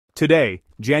Today,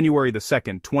 January the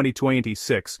 2nd,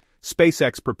 2026,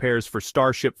 SpaceX prepares for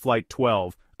Starship Flight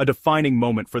 12, a defining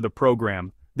moment for the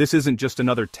program. This isn't just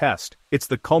another test, it's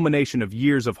the culmination of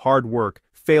years of hard work,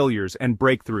 failures, and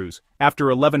breakthroughs.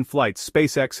 After 11 flights,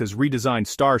 SpaceX has redesigned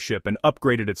Starship and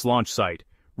upgraded its launch site,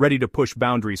 ready to push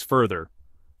boundaries further.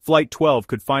 Flight 12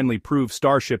 could finally prove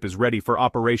Starship is ready for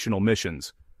operational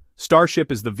missions.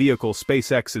 Starship is the vehicle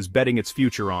SpaceX is betting its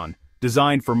future on,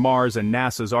 designed for Mars and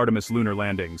NASA's Artemis lunar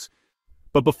landings.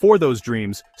 But before those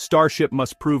dreams, Starship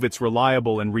must prove it's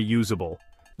reliable and reusable.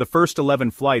 The first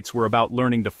 11 flights were about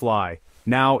learning to fly.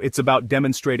 Now it's about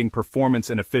demonstrating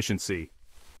performance and efficiency.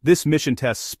 This mission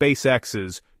tests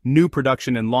SpaceX's new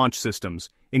production and launch systems,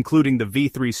 including the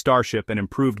V3 Starship and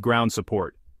improved ground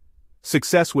support.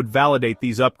 Success would validate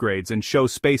these upgrades and show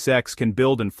SpaceX can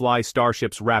build and fly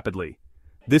starships rapidly.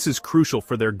 This is crucial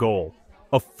for their goal: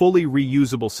 a fully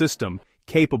reusable system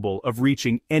capable of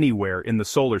reaching anywhere in the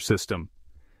solar system.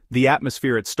 The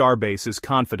atmosphere at Starbase is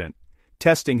confident.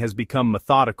 Testing has become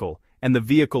methodical, and the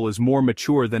vehicle is more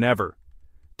mature than ever.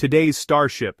 Today's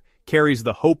Starship carries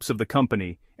the hopes of the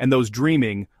company and those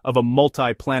dreaming of a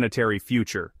multi-planetary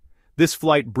future. This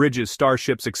flight bridges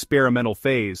Starship's experimental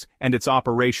phase and its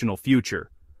operational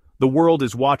future. The world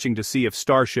is watching to see if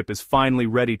Starship is finally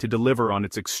ready to deliver on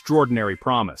its extraordinary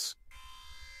promise.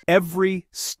 Every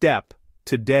step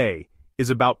today is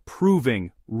about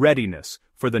proving readiness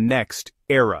for the next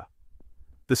era.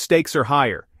 The stakes are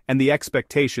higher, and the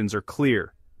expectations are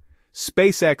clear.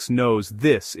 SpaceX knows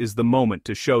this is the moment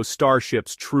to show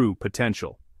Starship's true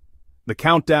potential. The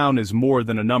countdown is more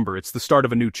than a number, it's the start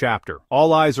of a new chapter.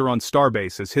 All eyes are on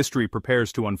Starbase as history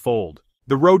prepares to unfold.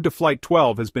 The road to Flight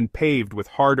 12 has been paved with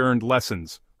hard-earned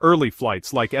lessons. Early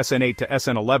flights like SN8 to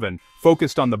SN11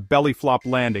 focused on the belly flop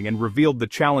landing and revealed the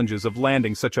challenges of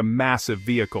landing such a massive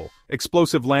vehicle.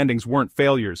 Explosive landings weren't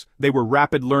failures, they were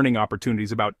rapid learning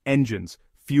opportunities about engines,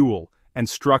 fuel, and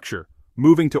structure.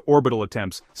 Moving to orbital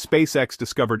attempts, SpaceX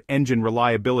discovered engine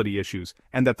reliability issues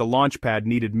and that the launch pad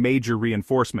needed major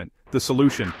reinforcement. The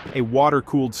solution: a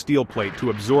water-cooled steel plate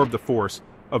to absorb the force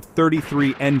of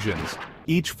 33 engines.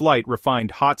 Each flight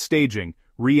refined hot staging,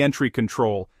 re-entry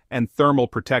control, and thermal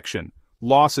protection.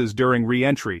 Losses during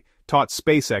re-entry taught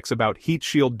SpaceX about heat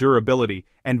shield durability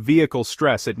and vehicle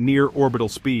stress at near-orbital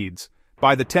speeds.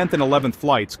 By the 10th and 11th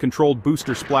flights, controlled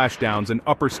booster splashdowns and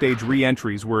upper-stage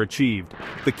re-entries were achieved.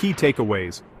 The key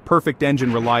takeaways: perfect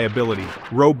engine reliability,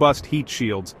 robust heat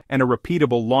shields, and a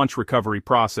repeatable launch recovery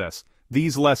process.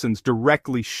 These lessons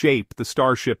directly shape the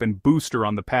Starship and booster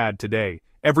on the pad today.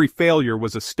 Every failure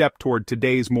was a step toward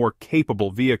today's more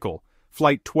capable vehicle.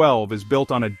 Flight 12 is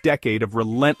built on a decade of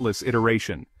relentless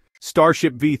iteration.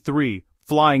 Starship V3,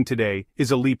 flying today,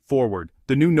 is a leap forward.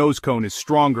 The new nose cone is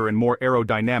stronger and more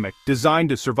aerodynamic, designed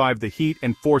to survive the heat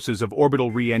and forces of orbital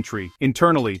re-entry.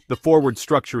 Internally, the forward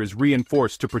structure is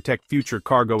reinforced to protect future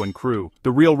cargo and crew.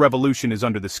 The real revolution is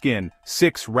under the skin.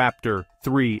 6 Raptor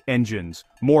 3 engines,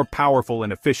 more powerful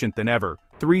and efficient than ever.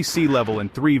 3 sea-level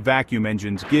and 3 vacuum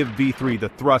engines give V3 the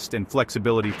thrust and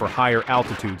flexibility for higher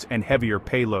altitudes and heavier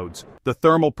payloads. The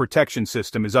thermal protection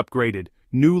system is upgraded.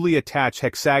 Newly attached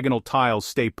hexagonal tiles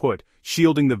stay put,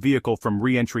 shielding the vehicle from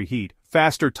re-entry heat.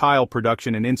 Faster tile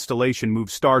production and installation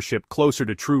move Starship closer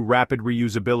to true rapid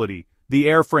reusability. The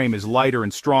airframe is lighter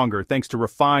and stronger thanks to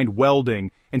refined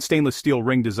welding and stainless steel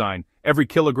ring design. Every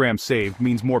kilogram saved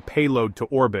means more payload to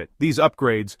orbit. These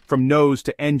upgrades, from nose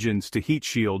to engines to heat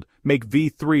shield, make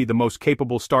V3 the most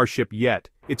capable Starship yet.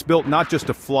 It's built not just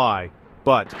to fly,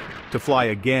 but to fly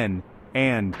again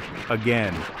and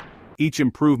again. Each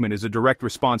improvement is a direct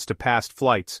response to past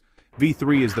flights.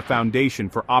 V3 is the foundation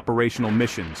for operational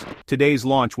missions. Today's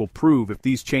launch will prove if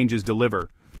these changes deliver.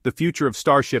 The future of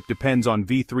Starship depends on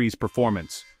V3's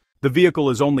performance. The vehicle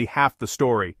is only half the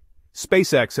story.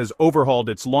 SpaceX has overhauled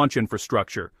its launch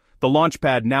infrastructure. The launch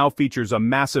pad now features a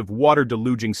massive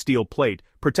water-deluging steel plate,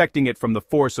 protecting it from the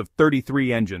force of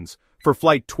 33 engines. For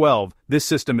Flight 12, this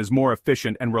system is more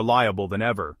efficient and reliable than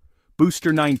ever.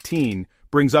 Booster 19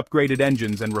 brings upgraded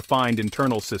engines and refined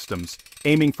internal systems,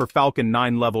 aiming for Falcon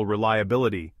 9 level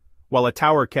reliability. While a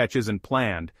tower catch isn't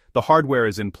planned, the hardware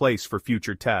is in place for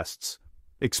future tests.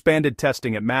 Expanded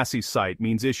testing at Massey's site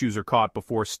means issues are caught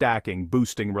before stacking,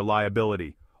 boosting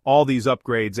reliability. All these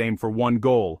upgrades aim for one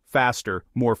goal: faster,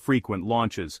 more frequent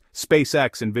launches.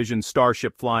 SpaceX envisions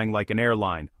Starship flying like an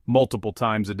airline, multiple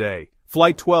times a day.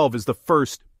 Flight 12 is the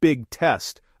first big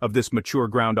test of this mature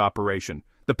ground operation.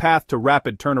 The path to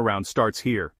rapid turnaround starts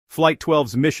here. Flight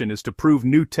 12's mission is to prove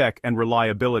new tech and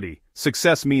reliability.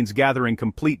 Success means gathering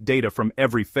complete data from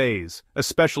every phase,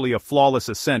 especially a flawless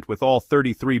ascent with all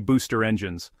 33 booster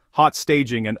engines. hot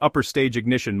staging and upper stage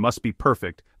ignition must be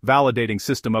perfect, validating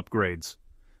system upgrades.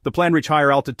 The plan reach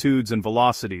higher altitudes and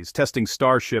velocities, testing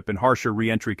Starship in harsher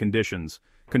re-entry conditions.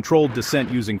 Controlled descent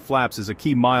using flaps is a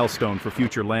key milestone for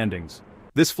future landings.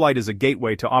 This flight is a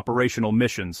gateway to operational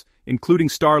missions, including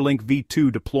Starlink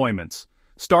V2 deployments.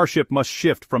 Starship must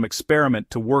shift from experiment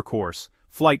to workhorse.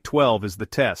 Flight 12 is the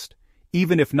test.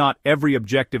 Even if not every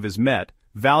objective is met,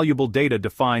 valuable data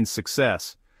defines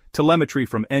success. Telemetry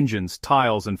from engines,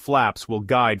 tiles, and flaps will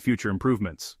guide future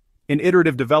improvements. In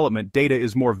iterative development, data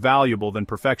is more valuable than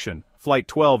perfection. Flight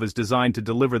 12 is designed to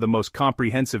deliver the most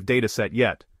comprehensive dataset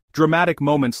yet. Dramatic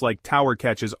moments like tower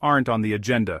catches aren't on the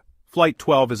agenda. Flight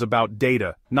 12 is about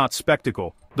data, not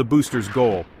spectacle, the booster's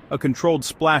goal. A controlled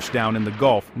splashdown in the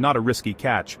Gulf, not a risky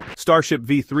catch. Starship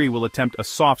V3 will attempt a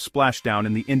soft splashdown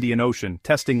in the Indian Ocean,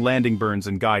 testing landing burns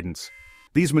and guidance.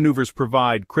 These maneuvers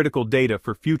provide critical data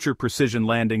for future precision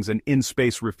landings and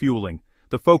in-space refueling.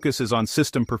 The focus is on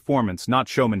system performance, not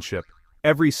showmanship.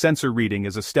 Every sensor reading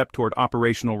is a step toward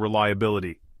operational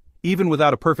reliability. Even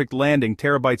without a perfect landing,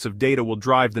 terabytes of data will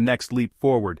drive the next leap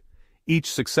forward.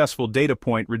 Each successful data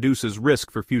point reduces risk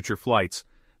for future flights.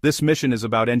 This mission is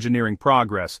about engineering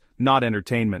progress, not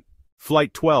entertainment.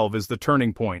 Flight 12 is the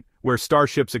turning point, where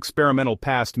Starship's experimental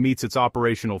past meets its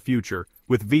operational future.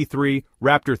 With V3,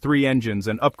 Raptor 3 engines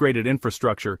and upgraded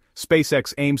infrastructure,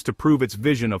 SpaceX aims to prove its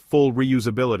vision of full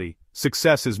reusability.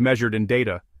 Success is measured in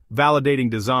data, validating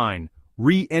design,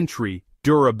 re-entry,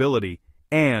 durability,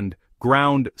 and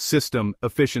ground system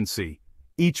efficiency.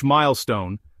 Each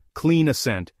milestone, clean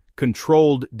ascent,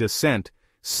 controlled descent,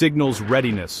 signals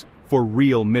readiness for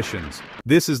real missions.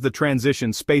 This is the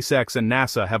transition SpaceX and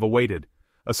NASA have awaited.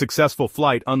 A successful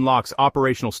flight unlocks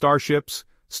operational Starships,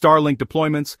 Starlink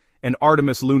deployments, and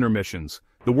Artemis lunar missions.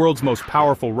 The world's most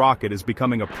powerful rocket is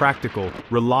becoming a practical,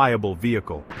 reliable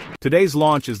vehicle. Today's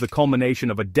launch is the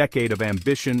culmination of a decade of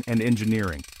ambition and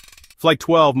engineering. Flight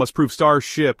 12 must prove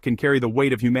Starship can carry the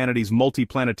weight of humanity's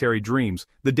multi-planetary dreams.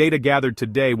 The data gathered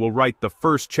today will write the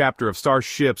first chapter of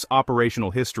Starship's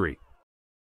operational history.